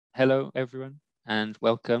Hello, everyone, and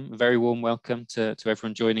welcome. A very warm welcome to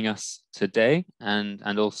everyone joining us today,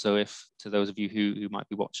 and also if to those of you who might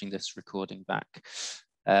be watching this recording back.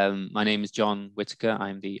 My name is John Whitaker.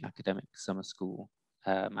 I'm the Academic Summer School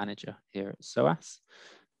Manager here at SOAS,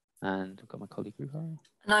 and I've got my colleague Ruha.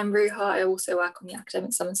 And I'm Ruha. I also work on the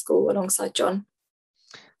Academic Summer School alongside John.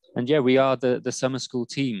 And yeah, we are the summer school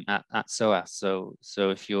team at SOAS. So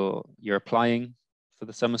if you're applying for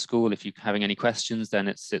the summer school, if you're having any questions, then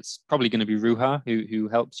it's probably going to be Ruha who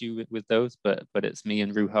helps you with those. But it's me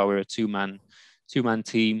and Ruha. We're a two-man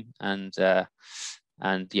team, and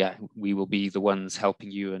yeah, we will be the ones helping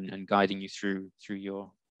you and guiding you through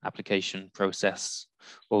your application process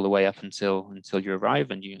all the way up until you arrive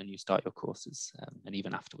and you start your courses, and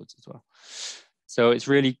even afterwards as well. So it's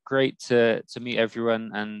really great to meet everyone,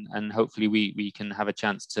 and hopefully we can have a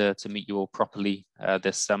chance to meet you all properly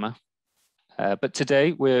this summer. But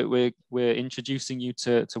today we're introducing you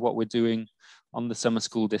to what we're doing on the summer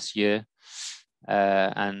school this year,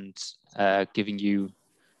 and giving you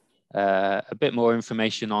a bit more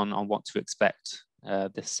information on what to expect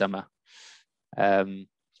this summer.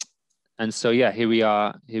 And so yeah, here we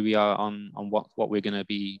are on what we're going to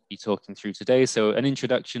be talking through today. So an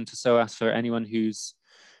introduction to SOAS for anyone who's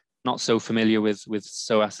not so familiar with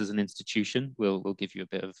SOAS as an institution. We'll give you a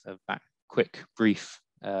bit of a quick brief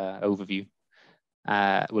overview.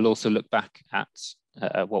 We'll also look back at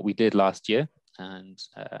what we did last year and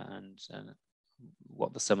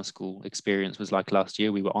what the summer school experience was like last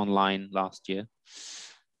year. We were online last year,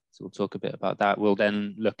 so we'll talk a bit about that. We'll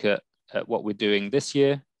then look at what we're doing this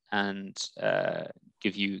year and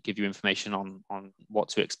give you information on what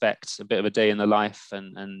to expect, a bit of a day in the life,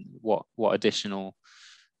 and what additional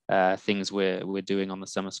things we're doing on the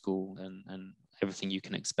summer school, and everything you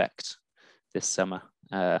can expect this summer.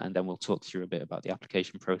 And then we'll talk through a bit about the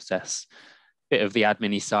application process, bit of the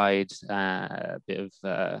admin-y side, a bit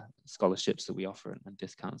of scholarships that we offer and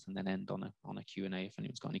discounts, and then end on a Q&A if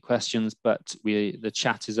anyone's got any questions. But the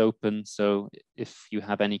chat is open, so if you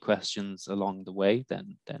have any questions along the way,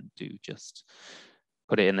 then do just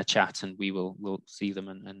put it in the chat, and we'll see them,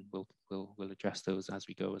 and we'll address those as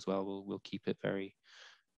we go as well. We'll keep it very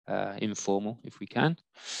informal if we can,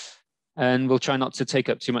 and we'll try not to take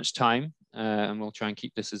up too much time, and we'll try and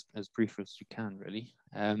keep this as brief as we can, really.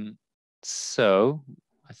 So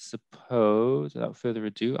I suppose without further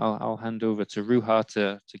ado, I'll hand over to Ruha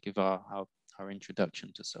to give our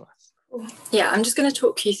introduction to SOAS. Yeah, I'm just going to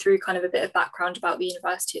talk you through kind of a bit of background about the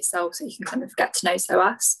university itself, so you can kind of get to know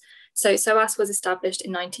SOAS. So SOAS was established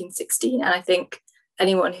in 1916, and I think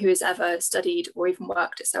anyone who has ever studied or even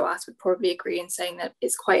worked at SOAS would probably agree in saying that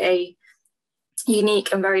it's quite a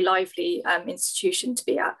unique and very lively institution to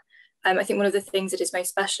be at. I think one of the things that is most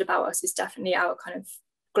special about us is definitely our kind of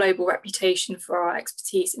global reputation for our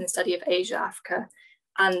expertise in the study of Asia, Africa,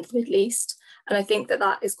 and the Middle East. And I think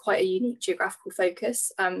that is quite a unique geographical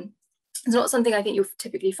focus. It's not something I think you'll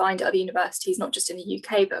typically find at other universities, not just in the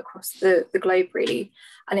UK, but across the globe, really.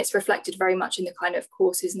 And it's reflected very much in the kind of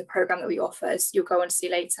courses and the programme that we offer, as you'll go on to see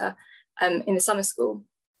later in the summer school.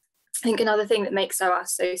 I think another thing that makes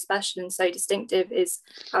SOAS so special and so distinctive is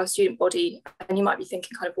our student body. And you might be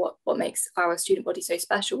thinking kind of what makes our student body so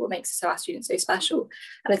special, what makes a SOAS student so special.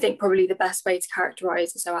 And I think probably the best way to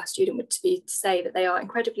characterise a SOAS student would be to say that they are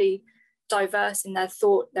incredibly diverse in their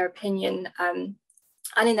thought, their opinion, and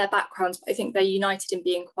in their backgrounds. But I think they're united in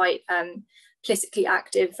being quite politically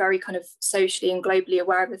active, very kind of socially and globally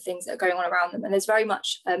aware of the things that are going on around them. And there's very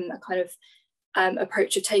much a kind of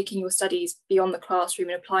approach of taking your studies beyond the classroom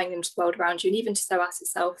and applying them to the world around you, and even to SOAS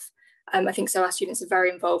itself. I think SOAS students are very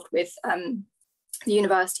involved with the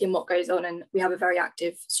university and what goes on, and we have a very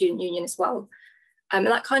active student union as well. And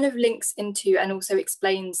that kind of links into and also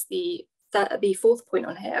explains the fourth point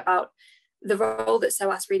on here about the role that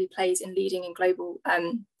SOAS really plays in leading in global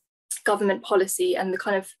government policy, and the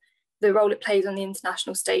kind of the role it plays on the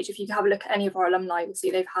international stage. If you have a look at any of our alumni, you'll see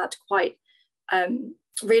they've had quite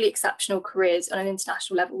really exceptional careers on an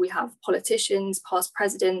international level. We have politicians, past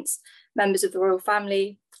presidents, members of the royal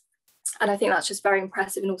family, and I think that's just very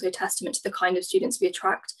impressive and also a testament to the kind of students we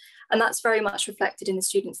attract. And that's very much reflected in the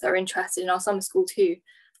students that are interested in our summer school too.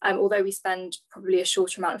 Although we spend probably a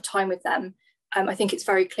shorter amount of time with them, I think it's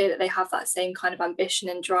very clear that they have that same kind of ambition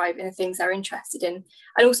and drive in the things they're interested in,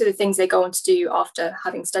 and also the things they go on to do after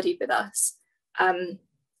having studied with us.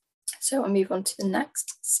 So I'll move on to the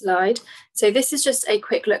next slide. So this is just a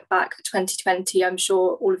quick look back at 2020. I'm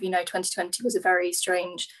sure all of you know 2020 was a very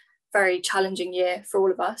strange, very challenging year for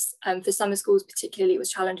all of us. For summer schools particularly, it was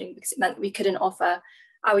challenging because it meant that we couldn't offer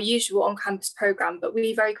our usual on-campus programme, but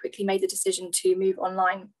we very quickly made the decision to move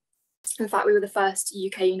online In fact, we were the first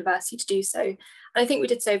UK university to do so. And I think we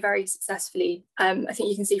did so very successfully. I think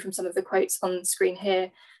you can see from some of the quotes on screen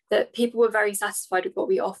here that people were very satisfied with what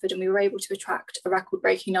we offered, and we were able to attract a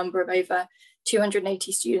record-breaking number of over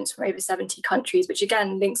 280 students from over 70 countries, which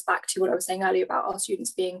again links back to what I was saying earlier about our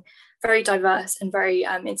students being very diverse and very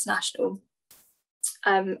international.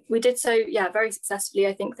 We did so, very successfully.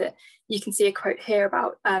 I think that you can see a quote here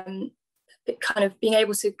about kind of being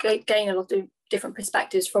able to gain a lot of different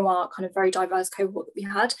perspectives from our kind of very diverse cohort that we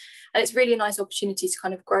had. And it's really a nice opportunity to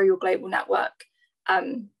kind of grow your global network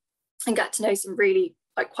and get to know some really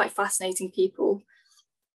quite fascinating people.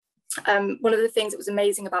 One of the things that was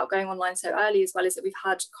amazing about going online so early as well is that we've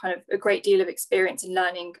had kind of a great deal of experience in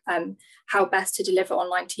learning how best to deliver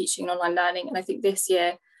online teaching and online learning. And I think this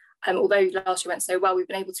year, although last year went so well, we've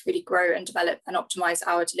been able to really grow and develop and optimize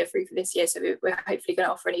our delivery for this year. So we're hopefully going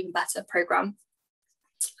to offer an even better program.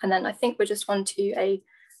 And then I think we're just on to a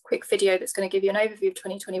quick video that's going to give you an overview of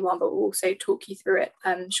 2021, but we'll also talk you through it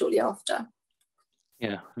shortly after.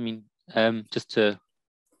 Yeah, I mean, just to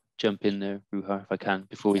jump in there, Ruha, if I can,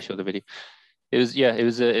 before we show the video. It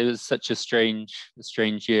was such a strange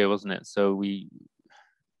year, wasn't it? So we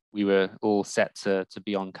were all set to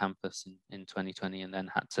be on campus in 2020, and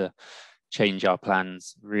then had to change our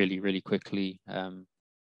plans really quickly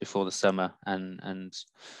before the summer, and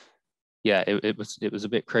yeah, it was a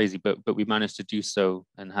bit crazy, but we managed to do so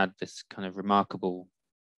and had this kind of remarkable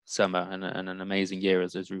summer and an amazing year,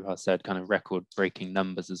 as Ruha said, kind of record-breaking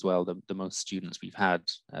numbers as well, the most students we've had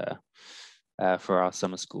for our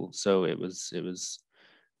summer school. So it was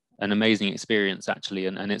an amazing experience actually,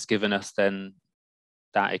 and it's given us then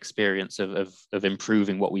that experience of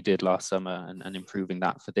improving what we did last summer and improving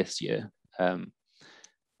that for this year.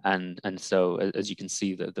 And so as you can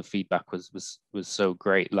see, the feedback was so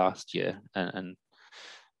great last year, and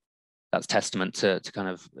that's testament to kind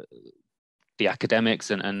of the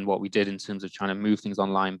academics and what we did in terms of trying to move things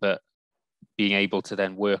online, but being able to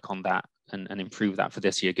then work on that and improve that for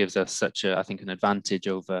this year gives us such I think an advantage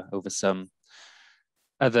over some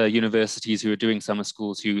other universities who are doing summer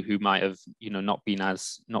schools who might have not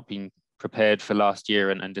been prepared for last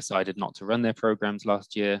year and decided not to run their programs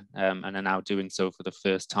last year, and are now doing so for the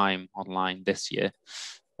first time online this year.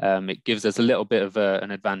 It gives us a little bit of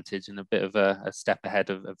an advantage and a bit of a step ahead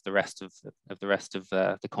of the rest of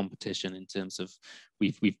the competition, in terms of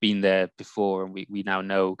we've been there before, and we now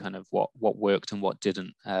know kind of what worked and what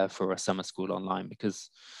didn't for a summer school online,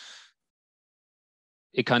 because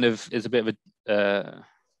it kind of is a bit of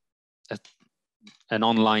an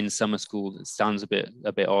online summer school. It sounds a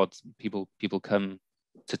bit odd. People come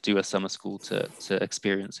to do a summer school to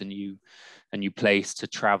experience a new place, to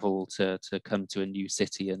travel, to come to a new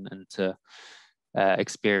city, and to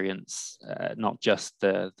experience not just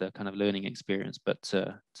the kind of learning experience, but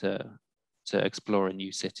to explore a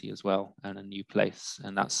new city as well, and a new place.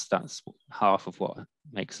 And that's half of what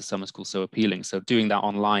makes a summer school so appealing. So doing that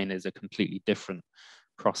online is a completely different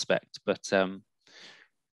prospect, but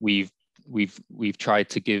we've tried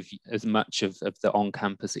to give as much of the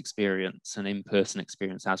on-campus experience and in-person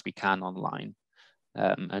experience as we can online,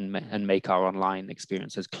 and make our online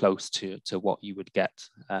experience as close to what you would get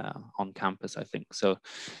on campus, I think. So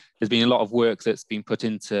there's been a lot of work that's been put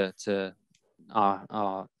into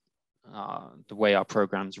the way our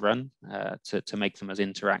programs run, to make them as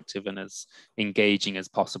interactive and as engaging as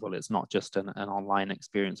possible. It's not just an online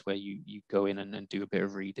experience where you go in and do a bit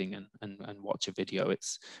of reading and watch a video.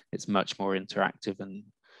 It's much more interactive and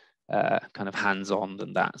kind of hands-on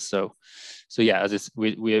than that. So yeah,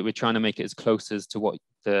 we're trying to make it as close as to what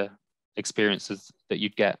the experiences that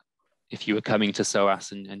you'd get if you were coming to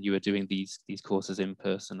SOAS and you were doing these courses in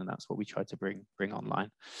person, and that's what we try to bring online.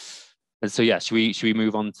 And so yeah, should we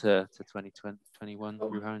move on to 2021,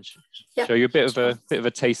 Ruha, and show you a bit of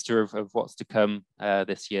a taster of what's to come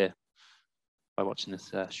this year by watching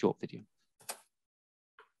this short video.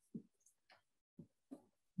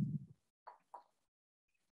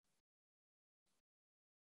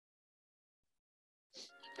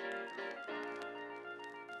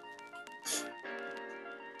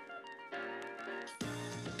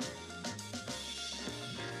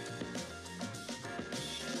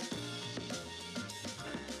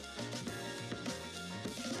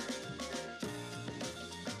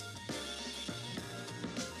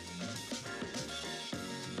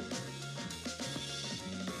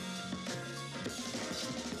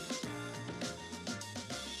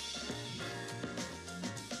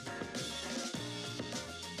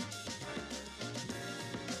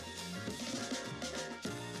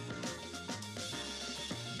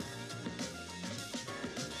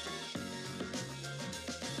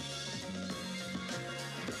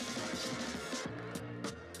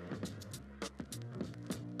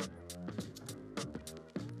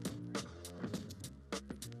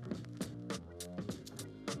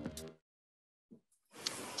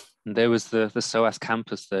 And there was the SOAS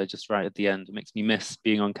campus there, just right at the end. It makes me miss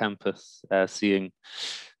being on campus, seeing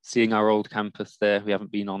our old campus there. We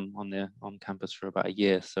haven't been on campus for about a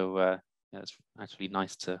year, so yeah, it's actually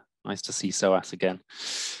nice to see SOAS again.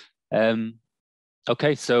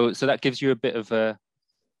 Okay, so that gives you a bit of a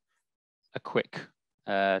quick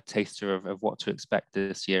taster of what to expect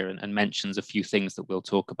this year, and mentions a few things that we'll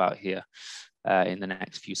talk about here in the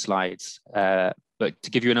next few slides. But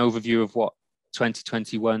to give you an overview of what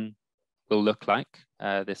 2021 will look like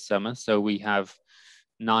this summer. So we have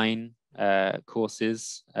 9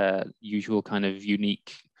 courses, usual kind of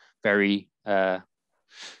unique, very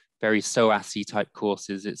SOAS-y type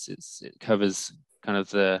courses. It covers kind of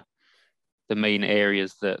the main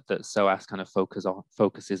areas that SOAS kind of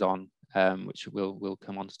focuses on, which we'll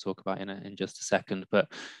come on to talk about in just a second. But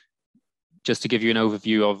just to give you an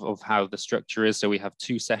overview of how the structure is, so we have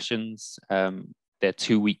 2 sessions. They're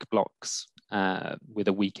 2-week blocks with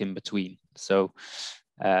a week in between. So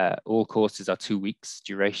all courses are 2 weeks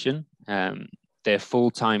duration. They're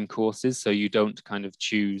full-time courses, so you don't kind of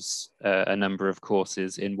choose a number of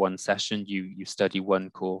courses in one session. You study one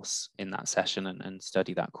course in that session and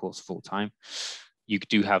study that course full-time. You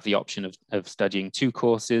do have the option of studying 2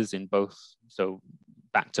 courses in both, so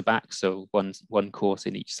back to back, so one course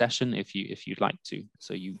in each session if you'd like to.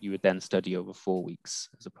 So you would then study over 4 weeks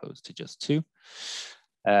as opposed to just 2.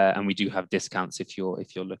 And we do have discounts if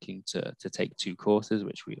you're looking to take 2 courses,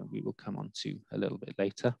 which we will come on to a little bit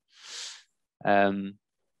later. And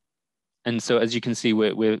so, as you can see,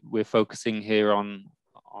 we're focusing here on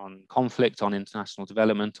conflict, on international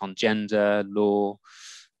development, on gender, law,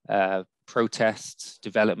 protest,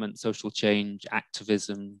 development, social change,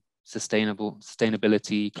 activism,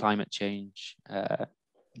 sustainability, climate change,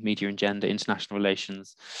 media and gender, international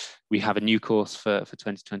relations. We have a new course for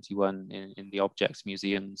 2021 in the objects,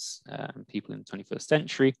 museums, and people in the 21st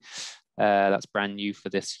century. That's brand new for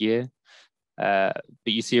this year. But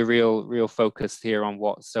you see a real focus here on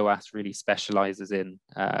what SOAS really specializes in,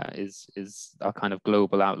 is our kind of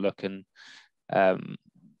global outlook and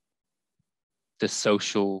the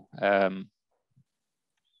social kind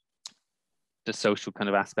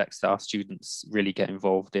of aspects that our students really get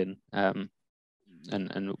involved in, and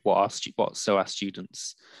what SOAS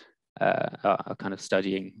students are kind of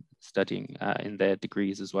studying in their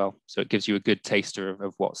degrees as well. So it gives you a good taster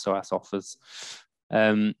of what SOAS offers.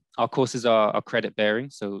 Our courses are credit bearing,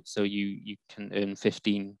 so you can earn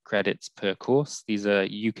 15 credits per course. These are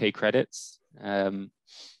UK credits.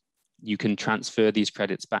 You can transfer these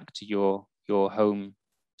credits back to your home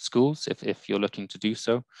schools if you're looking to do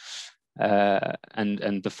so.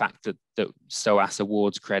 And the fact that SOAS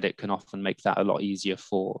awards credit can often make that a lot easier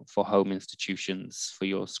for home institutions, for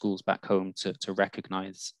your schools back home to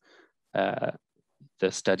recognize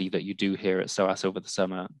the study that you do here at SOAS over the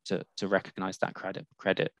summer, to recognize that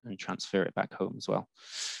credit and transfer it back home as well.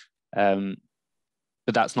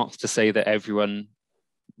 But that's not to say that everyone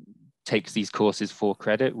takes these courses for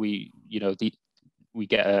credit. We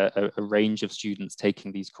get a range of students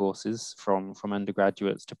taking these courses, from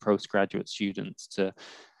undergraduates to postgraduate students to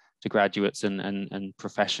graduates and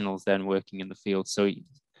professionals then working in the field. So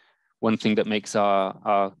one thing that makes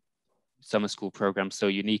our summer school program so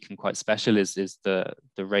unique and quite special is the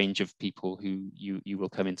range of people who you will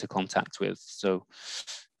come into contact with. So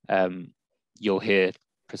you'll hear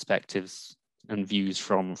perspectives and views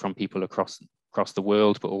from people across the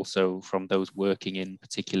world, but also from those working in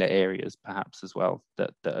particular areas perhaps as well,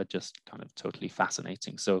 that are just kind of totally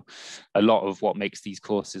fascinating. So a lot of what makes these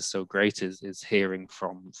courses so great is hearing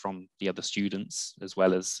from the other students, as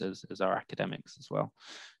well as our academics as well,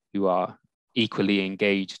 who are equally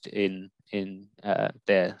engaged in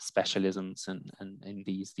their specialisms and in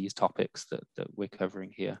these topics that we're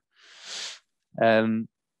covering here.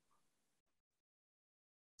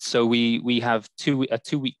 So we have a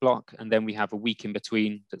 2-week block, and then we have a week in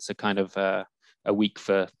between. That's a kind of a week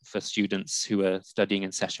for students who are studying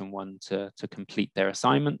in session 1 to complete their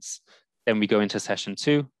assignments. Then we go into session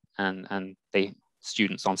 2, and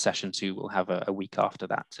students on session 2 will have a week after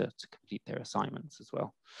that to complete their assignments as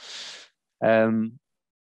well.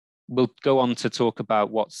 We'll go on to talk about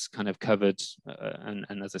what's kind of covered,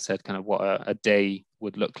 and as I said, kind of what a day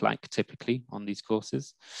would look like typically on these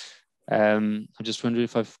courses. I'm just wondering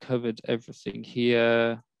if I've covered everything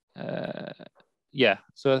here. Yeah,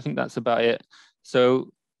 so I think that's about it.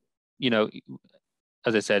 So,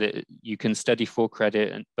 as I said, you can study for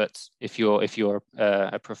credit, but if you're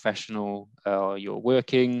a professional, or you're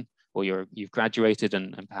working, or you've graduated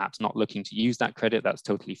and perhaps not looking to use that credit, that's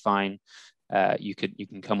totally fine. You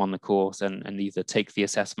can come on the course and either take the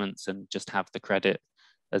assessments and just have the credit,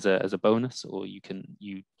 as a bonus, or you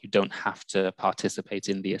don't have to participate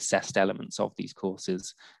in the assessed elements of these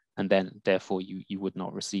courses, and then therefore you would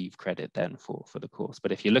not receive credit then for the course.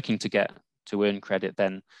 But if you're looking to earn credit,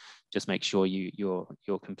 then just make sure you're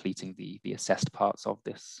completing the assessed parts of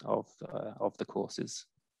the courses,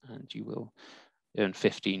 and you will earn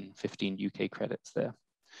 15 UK credits there.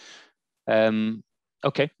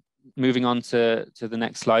 Okay, moving on to the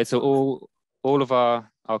next slide. So all of our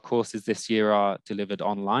courses this year are delivered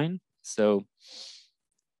online. So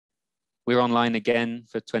we're online again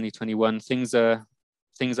for 2021. Things are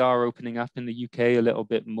opening up in the UK a little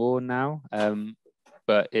bit more now,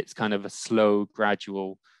 but it's kind of a slow,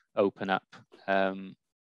 gradual open up. And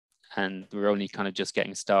we're only kind of just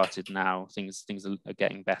getting started now. Things are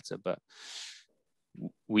getting better, but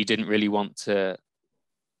we didn't really want to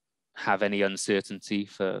have any uncertainty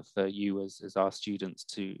for you as our students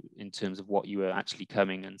in terms of what you were actually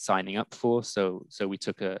coming and signing up for. So we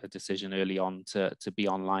took a decision early on to be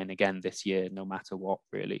online again this year, no matter what,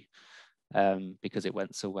 really, because it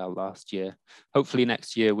went so well last year. Hopefully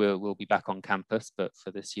next year we'll be back on campus, but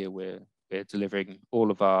for this year we're delivering all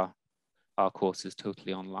of our courses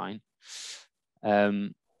totally online.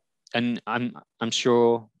 And I'm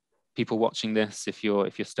sure people watching this, if you're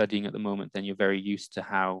studying at the moment, then you're very used to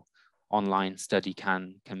how online study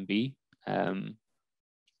can be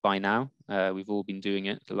by now. We've all been doing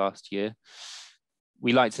it the last year.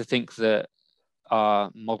 We like to think that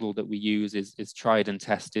our model that we use is tried and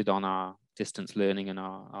tested on our distance learning and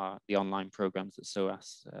the online programs that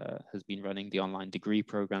SOAS has been running, the online degree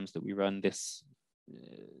programs that we run.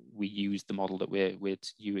 We use the model that we're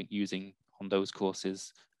using on those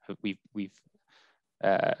courses. We've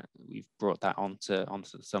brought that onto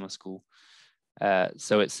the summer school.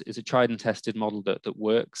 So it's a tried and tested model that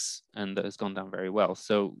works and that has gone down very well.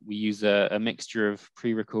 So we use a mixture of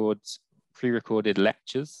pre-recorded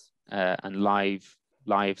lectures and live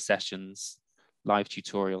sessions, live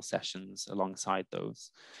tutorial sessions alongside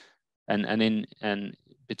those. And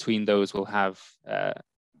between those we'll have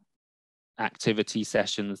activity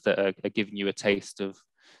sessions that are giving you a taste of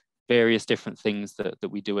various different things that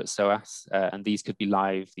we do at SOAS, and these could be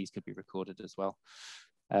live, these could be recorded as well.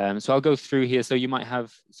 So I'll go through here. So you might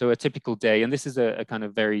have a typical day, and this is a kind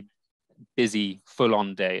of very busy,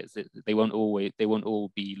 full-on day. They won't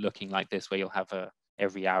all be looking like this, where you'll have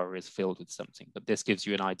every hour is filled with something. But this gives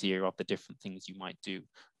you an idea of the different things you might do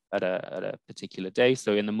at a particular day.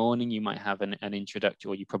 So in the morning, you might have an introductory,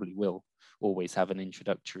 or you probably will always have an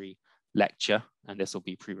introductory lecture, and this will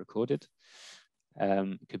be pre-recorded.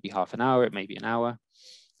 It could be half an hour, it may be an hour.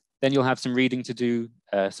 Then you'll have some reading to do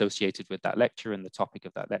associated with that lecture and the topic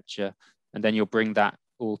of that lecture. And then you'll bring that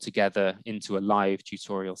all together into a live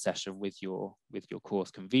tutorial session with your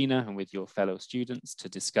course convener and with your fellow students to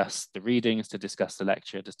discuss the readings, to discuss the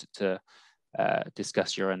lecture, just to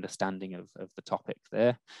discuss your understanding of the topic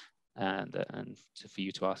there, and for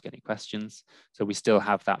you to ask any questions. So we still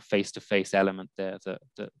have that face-to-face element there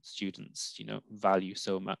that students value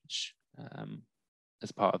so much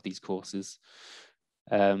as part of these courses.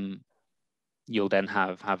 You'll then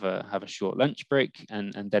have a short lunch break,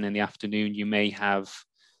 and then in the afternoon you may have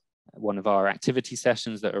one of our activity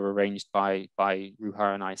sessions that are arranged by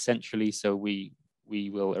Ruhar and I centrally. So we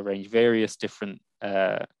will arrange various different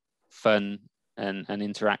fun and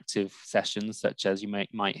interactive sessions, such as you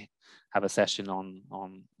might have a session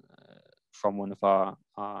from one of our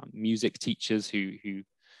music teachers who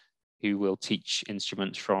will teach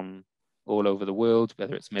instruments from all over the world,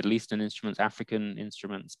 whether it's Middle Eastern instruments, African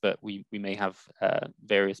instruments, but we may have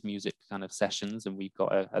various music kind of sessions, and we've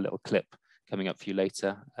got a little clip coming up for you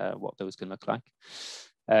later, what those can look like.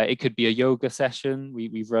 It could be a yoga session.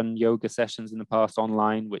 We've run yoga sessions in the past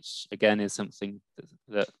online, which again is something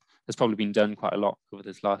that has probably been done quite a lot over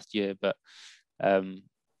this last year, but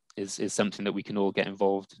is something that we can all get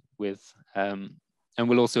involved with. And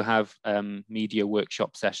we'll also have media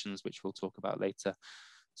workshop sessions, which we'll talk about later.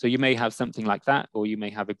 So you may have something like that, or you may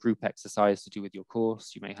have a group exercise to do with your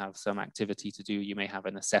course. You may have some activity to do. You may have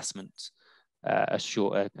an assessment, a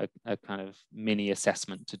kind of mini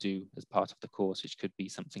assessment to do as part of the course, which could be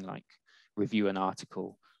something like review an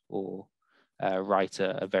article or write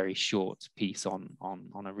a very short piece on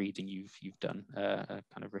a reading you've done, a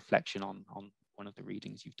kind of reflection on one of the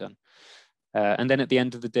readings you've done. And then at the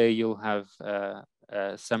end of the day, you'll have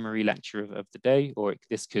a summary lecture of the day, or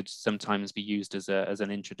this could sometimes be used as an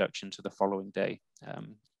introduction to the following day.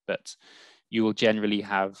 But you will generally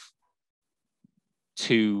have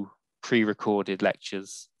 2 pre-recorded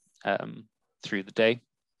lectures through the day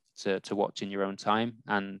to watch in your own time,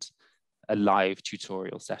 and a live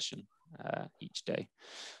tutorial session each day.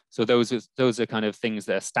 So those are kind of things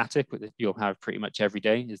that are static, but you'll have pretty much every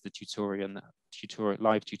day is the tutorial and the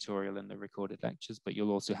live tutorial and the recorded lectures, but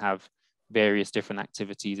you'll also have various different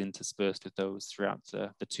activities interspersed with those throughout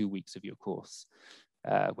the 2 weeks of your course,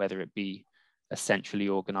 whether it be a centrally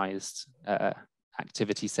organized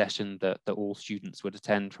activity session that all students would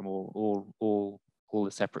attend from all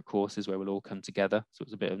the separate courses where we'll all come together. So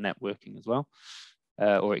it's a bit of networking as well.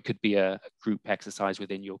 Or it could be a group exercise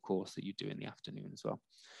within your course that you do in the afternoon as well.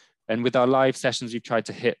 And with our live sessions, we've tried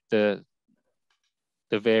to hit the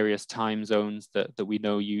various time zones that we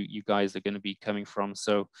know you guys are going to be coming from.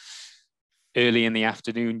 So early in the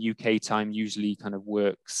afternoon, UK time usually kind of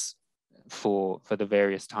works for the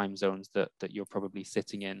various time zones that you're probably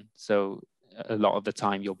sitting in. So a lot of the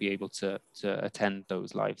time you'll be able to attend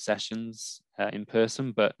those live sessions in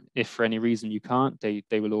person, but if for any reason you can't,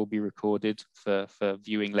 they will all be recorded for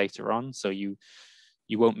viewing later on. So you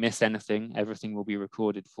won't miss anything. Everything will be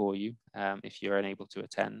recorded for you if you're unable to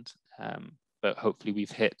attend. But hopefully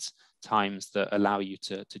we've hit times that allow you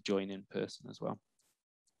to join in person as well.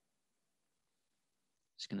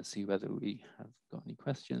 Just going to see whether we have got any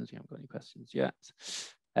questions. We haven't got any questions yet.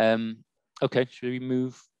 Okay, should we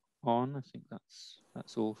move on? I think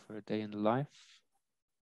that's all for a day in the life.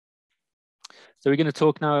 So we're going to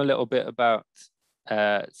talk now a little bit about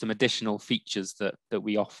some additional features that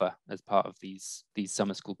we offer as part of these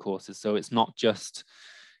summer school courses. So it's not just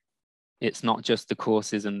the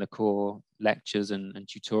courses and the core lectures and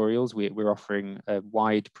tutorials. We're offering a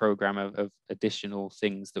wide program of additional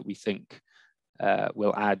things that we think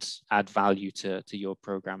will add value to your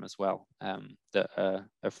program as well, that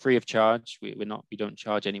are free of charge. We don't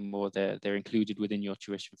charge anymore. They're included within your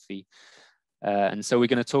tuition fee. And so we're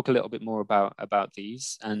going to talk a little bit more about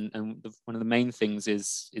these. And one of the main things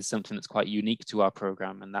is something that's quite unique to our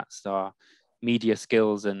program, and that's our media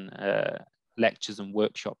skills and lectures and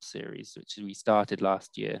workshop series, which we started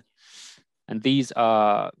last year. And these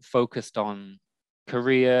are focused on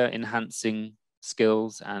career enhancing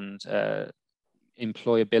skills and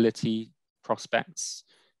employability prospects.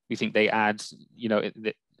 We think they add,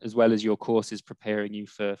 as well as your courses preparing you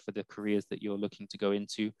for the careers that you're looking to go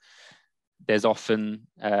into, there's often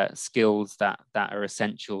skills that are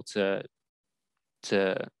essential to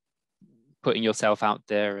putting yourself out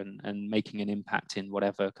there and making an impact in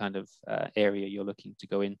whatever kind of area you're looking to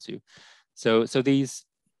go into. So these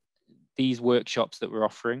workshops that we're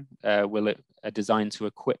offering are designed to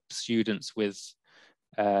equip students with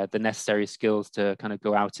the necessary skills to kind of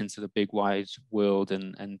go out into the big wide world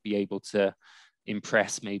and be able to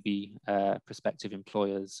impress maybe prospective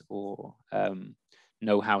employers, or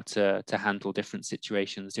know how to handle different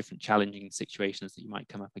situations, different challenging situations that you might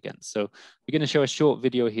come up against. So we're going to show a short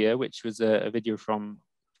video here, which was a video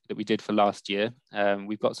that we did for last year.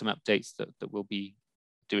 We've got some updates that we'll be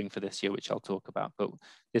doing for this year, which I'll talk about, but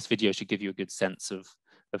this video should give you a good sense of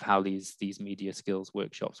how these media skills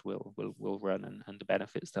workshops will run and the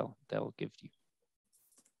benefits they'll give you.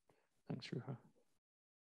 Thanks, Ruha.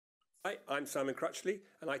 Hi, I'm Simon Crutchley,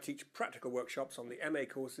 and I teach practical workshops on the MA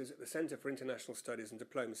courses at the Centre for International Studies and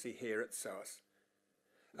Diplomacy here at SOAS.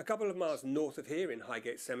 A couple of miles north of here in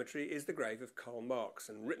Highgate Cemetery is the grave of Karl Marx,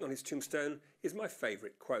 and written on his tombstone is my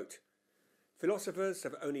favourite quote: "Philosophers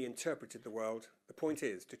have only interpreted the world, the point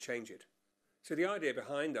is to change it." So the idea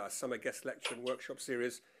behind our summer guest lecture and workshop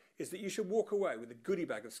series is that you should walk away with a goodie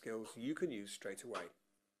bag of skills you can use straight away.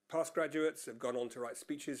 Past graduates have gone on to write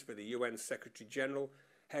speeches for the UN Secretary General,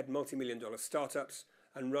 head multi-million-dollar startups,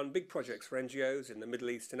 and run big projects for NGOs in the Middle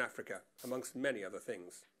East and Africa, amongst many other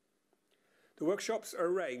things. The workshops are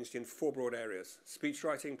arranged in 4 broad areas: speech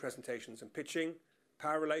writing, presentations and pitching,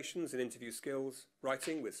 power relations and interview skills,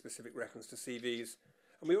 writing with specific reference to CVs,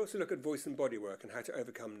 and we also look at voice and body work and how to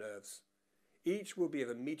overcome nerves. Each will be of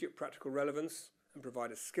immediate practical relevance and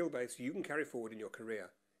provide a skill base you can carry forward in your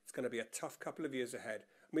career. It's going to be a tough couple of years ahead,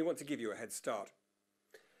 and we want to give you a head start.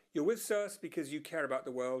 You're with SOAS because you care about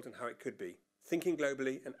the world and how it could be, thinking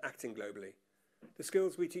globally and acting globally. The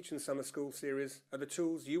skills we teach in the Summer School series are the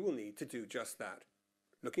tools you will need to do just that.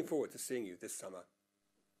 Looking forward to seeing you this summer.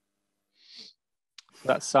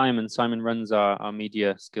 That's Simon. Simon runs our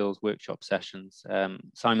media skills workshop sessions.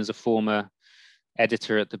 Simon's a former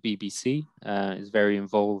editor at the BBC, is very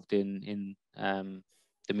involved in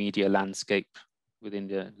the media landscape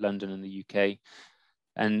within London and the UK.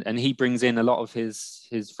 And he brings in a lot of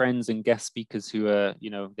his friends and guest speakers who are,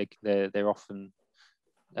 they're often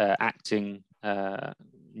acting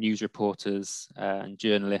news reporters and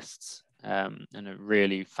journalists, and are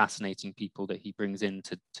really fascinating people that he brings in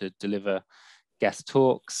to deliver guest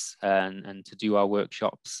talks and to do our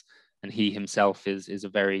workshops. and he himself is a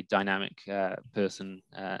very dynamic person,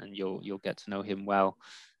 and you'll get to know him well.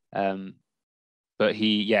 But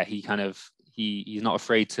he's not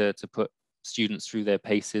afraid to put students through their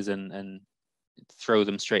paces and throw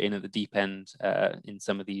them straight in at the deep end in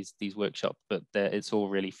some of these workshops, but it's all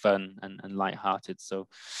really fun and light-hearted. So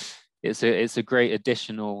it's a great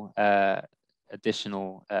additional kind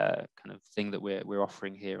of thing that we're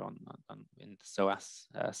offering here in SOAS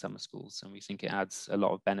summer schools, and we think it adds a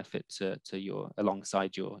lot of benefit to your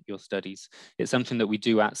alongside your studies. It's something that we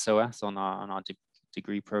do at SOAS on our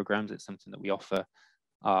degree programs. It's something that we offer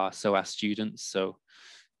our SOAS students. So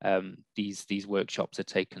these workshops are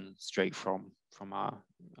taken straight from our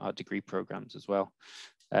degree programs as well.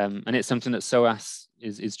 And it's something that SOAS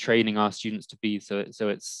is training our students to be. So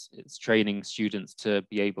it's training students to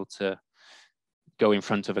be able to go in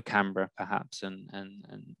front of a camera perhaps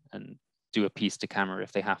and do a piece to camera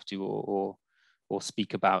if they have to, or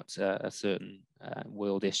speak about a certain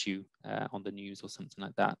world issue on the news or something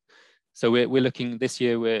like that. So we're looking this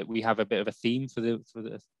year. We have a bit of a theme for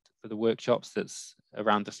the workshops that's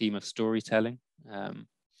around the theme of storytelling.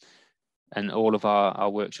 And all of our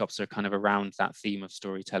workshops are kind of around that theme of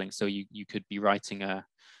storytelling. So you could be writing a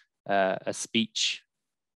speech.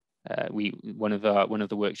 One of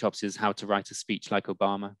the workshops is how to write a speech like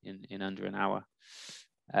Obama in under an hour.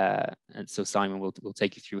 And so Simon will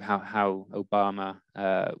take you through how Obama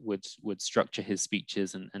would structure his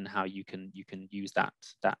speeches and how you can use that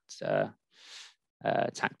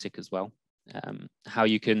tactic as well. How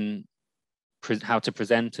to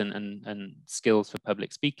present and skills for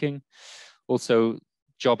public speaking. Also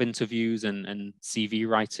job interviews and CV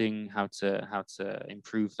writing, how to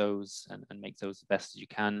improve those and make those the best as you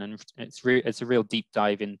can. And it's a real deep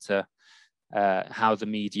dive into how the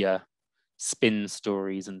media spin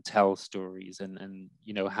stories and tell stories, and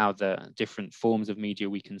you know how the different forms of media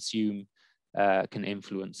we consume can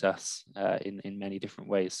influence us in many different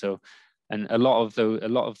ways. So, and a lot of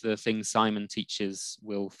the things Simon teaches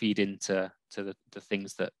will feed into the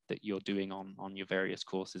things that you're doing on your various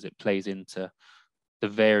courses. It plays into the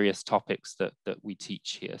various topics that we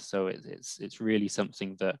teach here. So it's really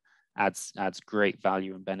something that adds great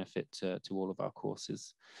value and benefit to all of our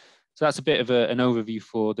courses. So that's a bit of an overview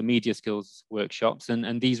for the media skills workshops,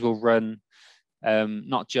 and these will run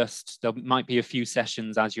not just, there might be a few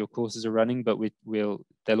sessions as your courses are running, but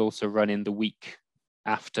they'll also run in the week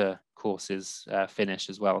after courses finish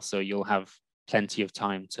as well. So you'll have plenty of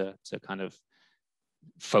time to kind of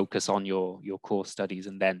focus on your core studies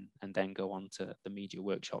and then go on to the media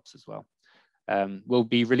workshops as well. We'll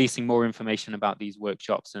be releasing more information about these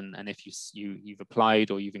workshops, and if you've applied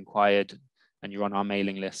or you've inquired and you're on our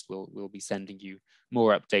mailing list, we'll be sending you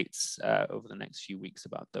more updates over the next few weeks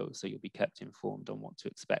about those, so you'll be kept informed on what to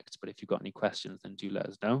expect. But if you've got any questions, then do let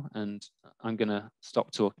us know. And I'm going to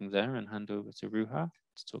stop talking there and hand over to Ruha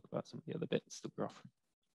to talk about some of the other bits that we're offering.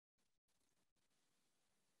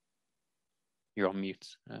 You're on mute.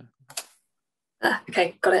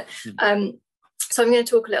 Okay, got it. So I'm going to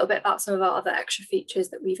talk a little bit about some of our other extra features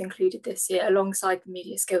that we've included this year alongside the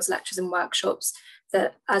media skills lectures and workshops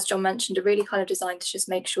that, as John mentioned, are really kind of designed to just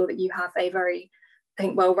make sure that you have a very, I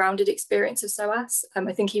think, well-rounded experience of SOAS.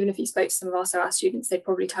 I think even if you spoke to some of our SOAS students, they'd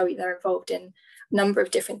probably tell you they're involved in a number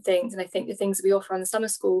of different things. And I think the things that we offer on the summer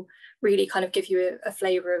school really kind of give you a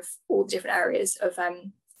flavour of all the different areas of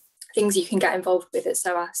things you can get involved with at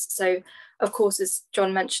SOAS. So, of course, as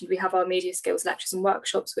John mentioned, we have our media skills lectures and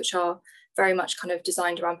workshops, which are very much kind of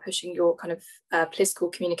designed around pushing your kind of political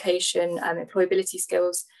communication and employability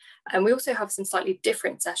skills. And we also have some slightly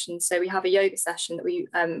different sessions. So we have a yoga session that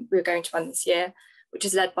we're going to run this year, which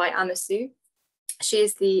is led by Amasu. She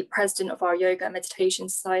is the president of our Yoga and Meditation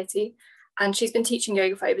Society, and she's been teaching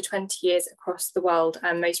yoga for over 20 years across the world,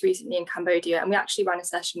 and most recently in Cambodia. And we actually ran a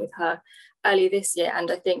session with her earlier this year, and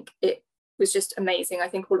I think it was just amazing. I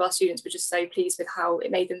think all of our students were just so pleased with how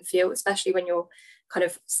it made them feel, especially when you're kind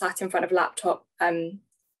of sat in front of a laptop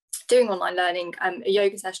doing online learning. A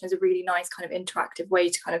yoga session is a really nice kind of interactive way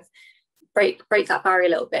to kind of break that barrier a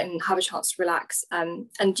little bit and have a chance to relax. And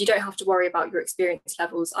you don't have to worry about your experience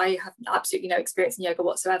levels. I have absolutely no experience in yoga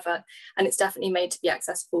whatsoever, and it's definitely made to be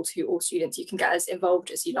accessible to all students. You can get as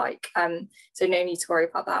involved as you like, so no need to worry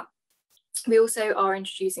about that. We also are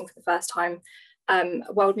introducing for the first time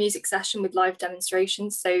a world music session with live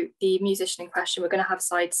demonstrations. So the musician in question, we're going to have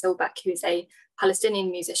Said Silbek, who is a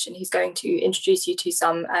Palestinian musician, who's going to introduce you to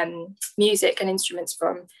some music and instruments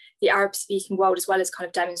from the Arab-speaking world, as well as kind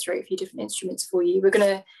of demonstrate a few different instruments for you. We're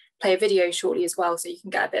going to play a video shortly as well, so you can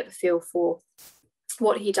get a bit of a feel for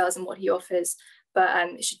what he does and what he offers. but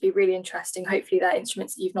it should be really interesting. Hopefully they're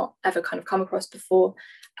instruments that you've not ever kind of come across before,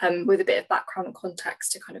 with a bit of background and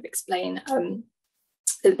context to kind of explain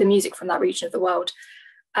the music from that region of the world.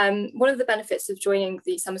 One of the benefits of joining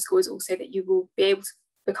the summer school is also that you will be able to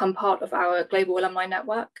become part of our global alumni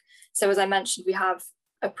network. So as I mentioned, we have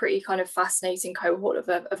a pretty kind of fascinating cohort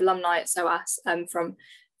of alumni at SOAS, from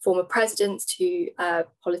former presidents to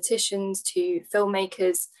politicians to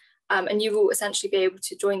filmmakers, and you will essentially be able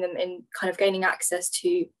to join them in kind of gaining access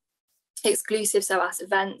to exclusive SOAS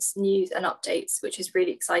events, news and updates, which is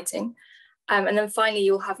really exciting. And then finally,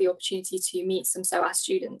 you'll have the opportunity to meet some SOAS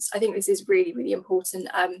students. I think this is really, really important,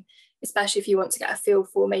 especially if you want to get a feel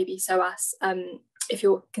for maybe SOAS, if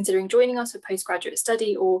you're considering joining us for postgraduate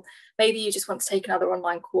study, or maybe you just want to take another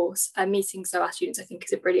online course. Meeting SOAS students, I think,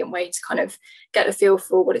 is a brilliant way to kind of get a feel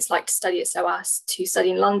for what it's like to study at SOAS, to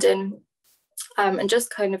study in London, and just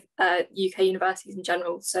kind of UK universities in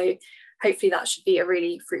general. So hopefully that should be a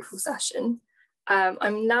really fruitful session.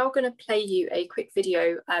 I'm now going to play you a quick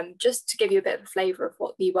video just to give you a bit of a flavour of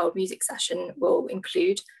what the World Music session will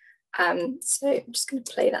include. So I'm just going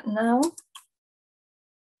to play that now.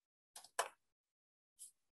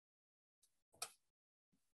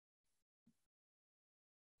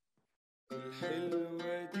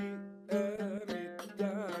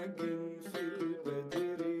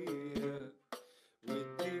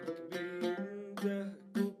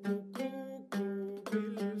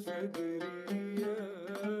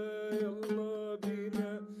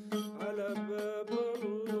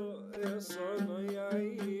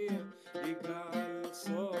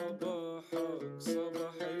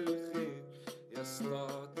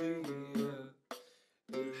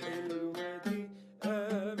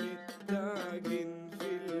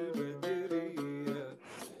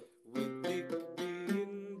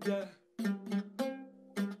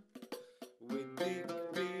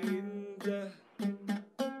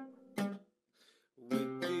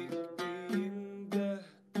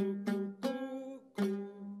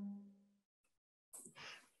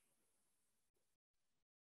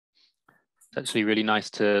 It's actually really nice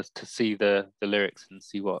to see the lyrics and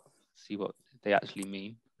see what they actually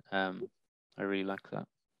mean. I really like that.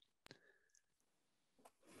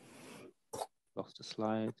 Lost a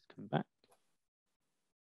slide. Come back.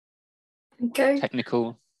 Okay.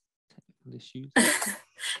 Technical issues.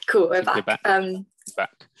 Cool. We're back. Back.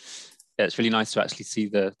 Yeah, it's really nice to actually see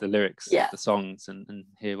the lyrics, yeah, of the songs, and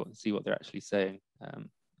see what they're actually saying.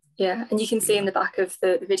 Yeah, and you can see in the back of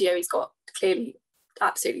the video, he's got clearly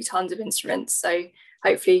absolutely tons of instruments. So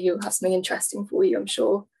hopefully he'll have something interesting for you, I'm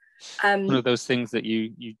sure. One of those things that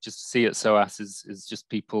you just see at SOAS is just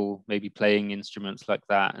people maybe playing instruments like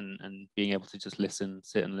that, and being able to just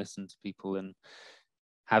sit and listen to people and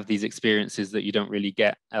have these experiences that you don't really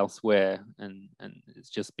get elsewhere. And it's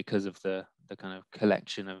just because of the kind of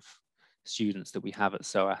collection of students that we have at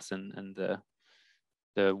SOAS, and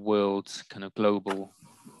the world kind of global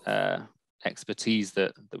expertise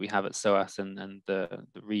that we have at SOAS, and the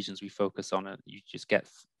regions we focus on.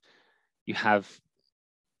 You have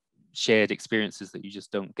shared experiences that you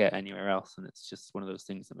just don't get anywhere else, and it's just one of those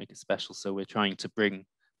things that make it special. So we're trying to bring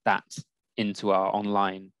that into our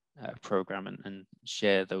online program and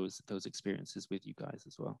share those experiences with you guys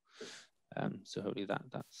as well. So hopefully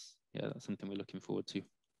that's something we're looking forward to.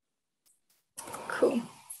 Cool.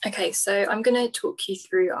 Okay, so I'm going to talk you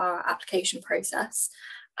through our application process,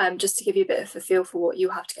 just to give you a bit of a feel for what you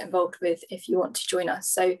have to get involved with if you want to join us.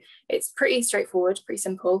 So it's pretty straightforward, pretty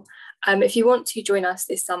simple. If you want to join us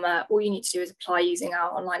this summer, all you need to do is apply using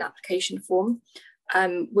our online application form.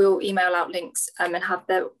 We'll email out links and have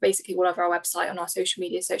basically all over our website, on our social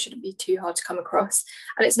media, so it shouldn't be too hard to come across.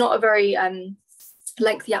 And it's not a very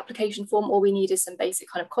lengthy application form. All we need is some basic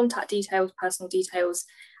kind of contact details, personal details,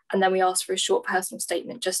 and then we ask for a short personal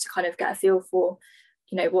statement just to kind of get a feel for,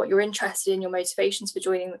 what you're interested in, your motivations for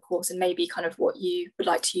joining the course, and maybe kind of what you would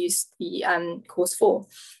like to use the course for.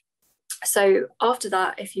 So after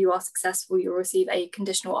that, if you are successful, you'll receive a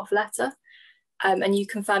conditional offer letter, and you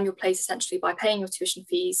confirm your place essentially by paying your tuition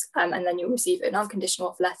fees, and then you'll receive an unconditional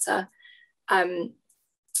offer letter.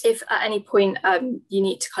 If at any point you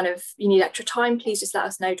need extra time, please just let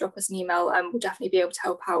us know, drop us an email, and we'll definitely be able to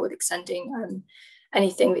help out with extending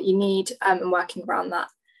anything that you need, and working around that.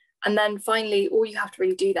 And then finally, all you have to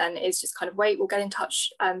really do then is just kind of wait. We'll get in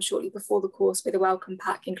touch shortly before the course with a welcome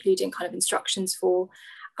pack, including kind of instructions for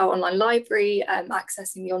our online library,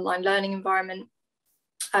 accessing the online learning environment,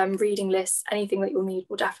 reading lists, anything that you'll need,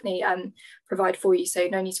 we'll definitely provide for you. So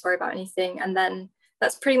no need to worry about anything. And then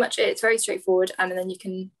that's pretty much it. It's very straightforward, and then you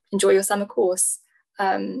can enjoy your summer course.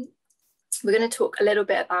 We're going to talk a little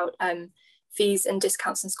bit about fees and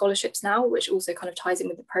discounts and scholarships now, which also kind of ties in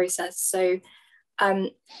with the process. So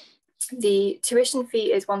the tuition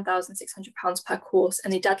fee is £1,600 per course,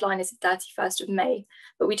 and the deadline is the 31st of May.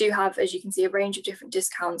 But we do have, as you can see, a range of different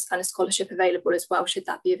discounts and a scholarship available as well, should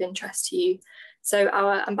that be of interest to you. So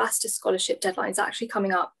our Ambassador Scholarship deadline is actually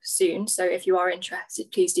coming up soon. So if you are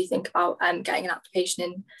interested, please do think about getting an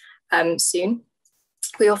application in soon.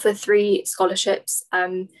 We offer 3 scholarships,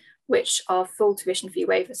 which are full tuition fee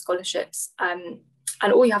waiver scholarships. And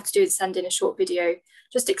all you have to do is send in a short video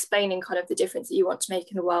just explaining kind of the difference that you want to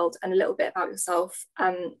make in the world and a little bit about yourself.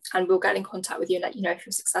 And we'll get in contact with you and let you know if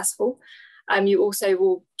you're successful. You also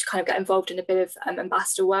will kind of get involved in a bit of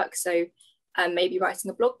ambassador work. So maybe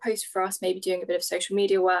writing a blog post for us, maybe doing a bit of social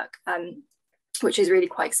media work, which is really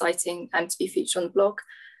quite exciting to be featured on the blog.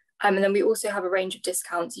 And then we also have a range of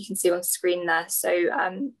discounts you can see on screen there. So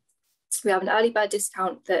we have an early bird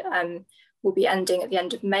discount that will be ending at the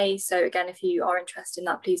end of May. So again, if you are interested in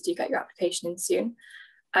that, please do get your application in soon.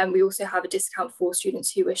 We also have a discount for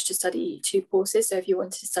students who wish to study 2 courses. So if you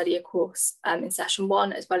wanted to study a course in session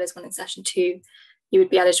 1 as well as one in session 2, you would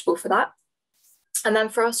be eligible for that. And then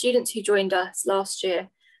for our students who joined us last year,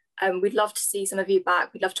 we'd love to see some of you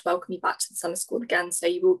back. We'd love to welcome you back to the summer school again. So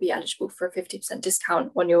you will be eligible for a 50%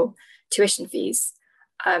 discount on your tuition fees.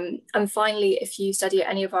 And finally, if you study at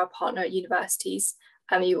any of our partner universities,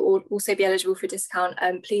 you will also be eligible for a discount.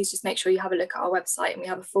 Please just make sure you have a look at our website and we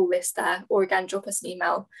have a full list there, or again, drop us an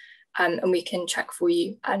email and we can check for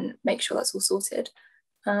you and make sure that's all sorted.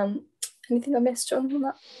 Anything I missed, John, on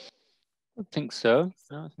that? I think so.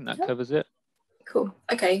 No, I think that covers it. Cool.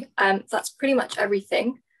 Okay, that's pretty much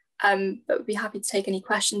everything. But we'd be happy to take any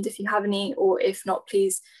questions if you have any, or if not,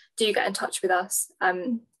 please do get in touch with us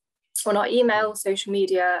on our email, social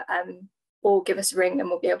media, or give us a ring and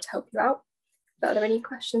we'll be able to help you out. Are there any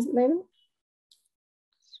questions at the moment?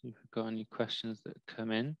 So if we've got any questions that come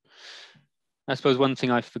in. I suppose one thing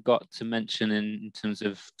I forgot to mention in terms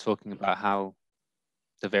of talking about how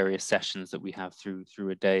the various sessions that we have through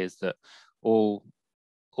a day is that all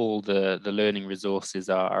the learning resources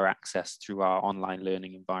are accessed through our online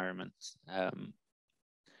learning environment.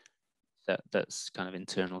 That's kind of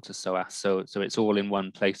internal to SOAS. So it's all in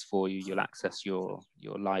one place for you. You'll access your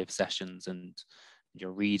live sessions, and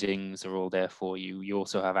your readings are all there for you. You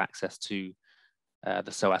also have access to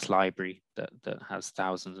the SOAS library that has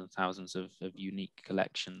thousands and thousands of unique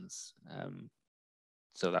collections.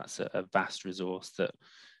 So that's a vast resource that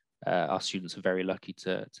our students are very lucky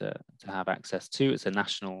to have access to. It's a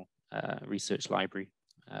national research library.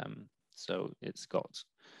 So it's got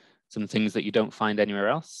some things that you don't find anywhere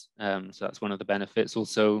else. So that's one of the benefits.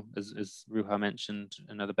 Also, as Ruha mentioned,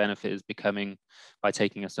 another benefit is by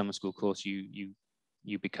taking a summer school course,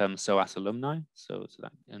 you become SOAS alumni. So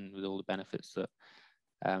that, and with all the benefits that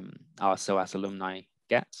our SOAS alumni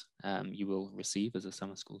get, you will receive as a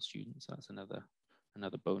summer school student. So that's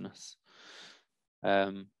another bonus.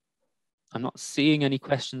 I'm not seeing any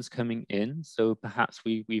questions coming in, so perhaps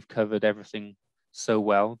we've covered everything so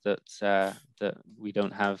well that we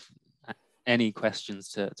don't have any questions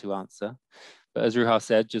to answer. But as Ruha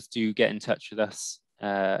said, just do get in touch with us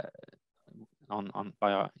by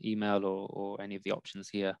our email or any of the options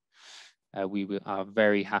here. We are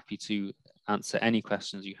very happy to answer any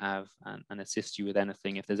questions you have and assist you with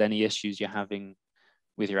anything. If there's any issues you're having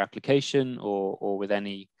with your application or with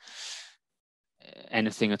anything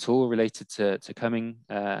at all related to coming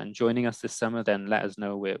and joining us this summer, then let us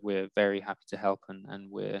know. We're very happy to help, and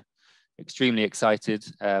we're extremely excited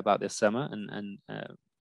about this summer and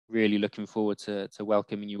really looking forward to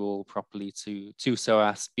welcoming you all properly to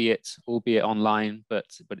SOAS, albeit online, but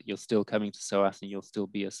you're still coming to SOAS and you'll still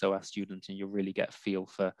be a SOAS student, and you'll really get a feel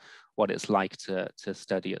for what it's like to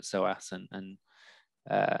study at SOAS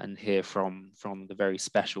and hear from the very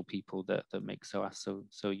special people that make SOAS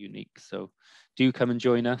so unique. So do come and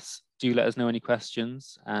join us. Do let us know any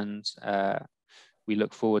questions, and we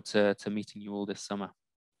look forward to meeting you all this summer.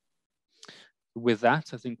 With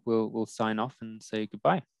that, I think we'll sign off and say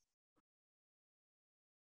goodbye.